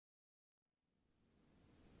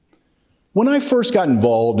When I first got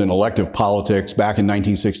involved in elective politics back in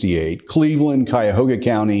 1968, Cleveland, Cuyahoga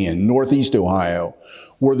County, and Northeast Ohio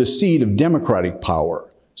were the seat of Democratic power.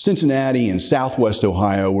 Cincinnati and Southwest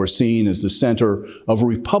Ohio were seen as the center of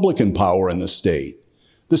Republican power in the state.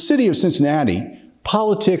 The city of Cincinnati,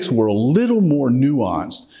 politics were a little more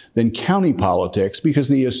nuanced than county politics because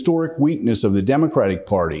the historic weakness of the Democratic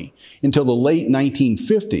Party until the late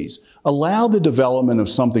 1950s allowed the development of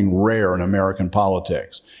something rare in American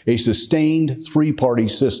politics, a sustained three-party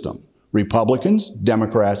system: Republicans,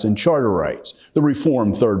 Democrats, and Charterites, the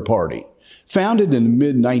Reformed Third Party. Founded in the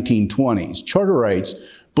mid-1920s, Charterites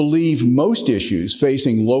believed most issues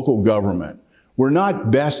facing local government were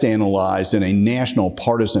not best analyzed in a national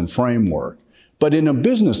partisan framework, but in a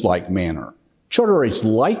business-like manner. Charterites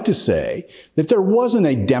like to say that there wasn't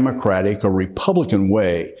a Democratic or Republican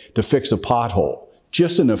way to fix a pothole,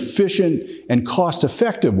 just an efficient and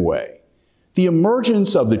cost-effective way. The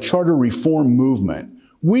emergence of the charter reform movement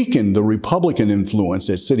weakened the Republican influence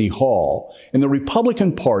at City Hall, and the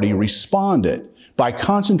Republican Party responded by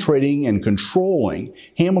concentrating and controlling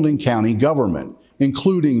Hamilton County government,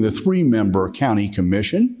 including the 3-member county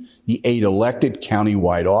commission, the 8 elected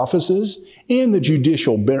countywide offices, and the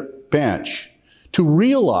judicial bench. To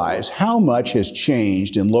realize how much has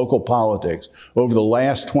changed in local politics over the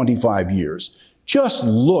last 25 years, just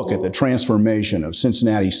look at the transformation of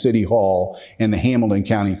Cincinnati City Hall and the Hamilton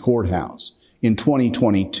County Courthouse. In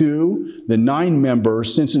 2022, the 9-member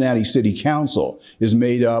Cincinnati City Council is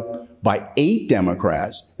made up by 8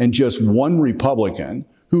 Democrats and just 1 Republican,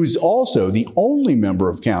 who is also the only member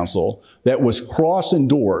of council that was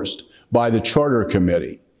cross-endorsed by the Charter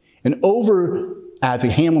Committee. And over at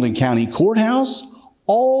the Hamilton County Courthouse,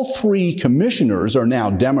 all 3 commissioners are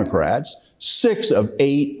now Democrats. 6 of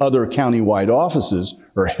 8 other countywide offices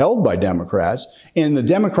are held by Democrats, and the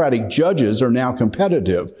Democratic judges are now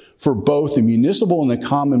competitive for both the municipal and the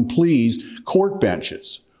common pleas court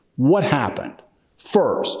benches. What happened?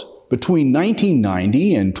 First, between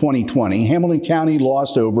 1990 and 2020, Hamilton County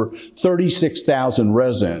lost over 36,000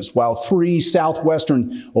 residents, while 3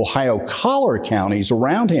 southwestern Ohio collar counties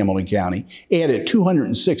around Hamilton County added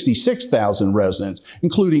 266,000 residents,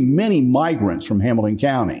 including many migrants from Hamilton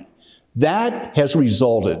County. That has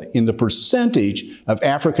resulted in the percentage of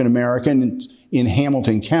African Americans in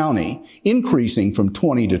Hamilton County increasing from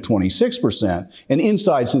 20 to 26%, and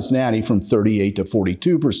inside Cincinnati from 38 to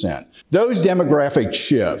 42%. Those demographic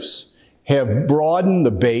shifts have broadened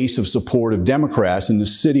the base of support of Democrats in the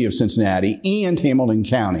city of Cincinnati and Hamilton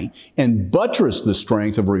County, and buttressed the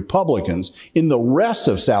strength of Republicans in the rest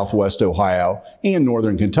of Southwest Ohio and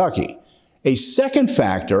Northern Kentucky. A second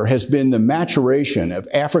factor has been the maturation of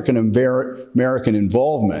African American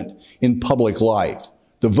involvement in public life.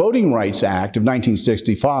 The Voting Rights Act of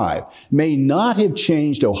 1965 may not have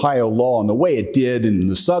changed Ohio law in the way it did in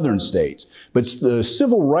the southern states, but the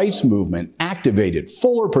civil rights movement activated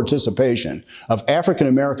fuller participation of African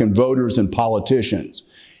American voters and politicians.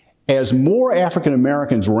 As more African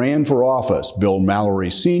Americans ran for office, Bill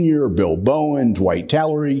Mallory Sr., Bill Bowen, Dwight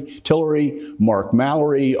Tillery, Mark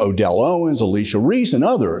Mallory, Odell Owens, Alicia Reese, and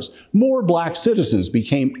others, more black citizens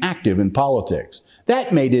became active in politics.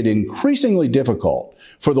 That made it increasingly difficult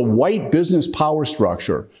for the white business power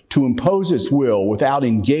structure to impose its will without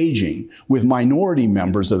engaging with minority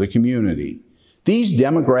members of the community. These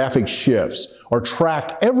demographic shifts are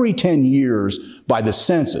tracked every 10 years by the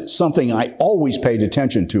census, something I always paid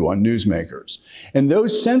attention to on Newsmakers. And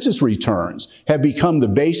those census returns have become the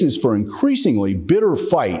basis for increasingly bitter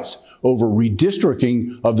fights over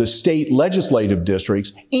redistricting of the state legislative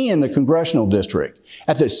districts and the congressional district.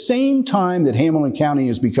 At the same time that Hamilton County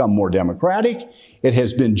has become more Democratic, it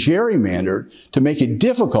has been gerrymandered to make it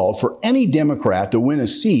difficult for any Democrat to win a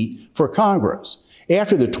seat for Congress.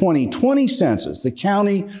 After the 2020 census, the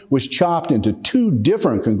county was chopped into 2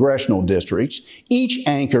 different congressional districts, each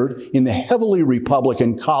anchored in the heavily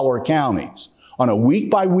Republican collar counties. On a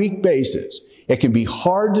week-by-week basis, it can be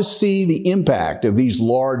hard to see the impact of these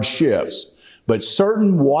large shifts, but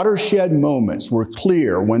certain watershed moments were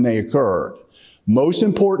clear when they occurred. Most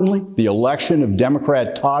importantly, the election of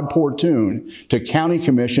Democrat Todd Portune to County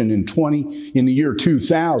Commission in the year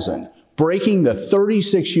 2000, breaking the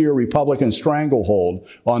 36-year Republican stranglehold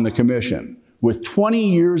on the commission. With 20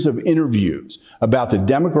 years of interviews about the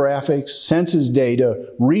demographics, census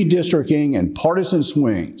data, redistricting, and partisan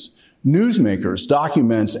swings, Newsmakers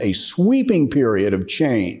documents a sweeping period of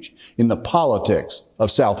change in the politics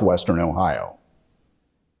of southwestern Ohio.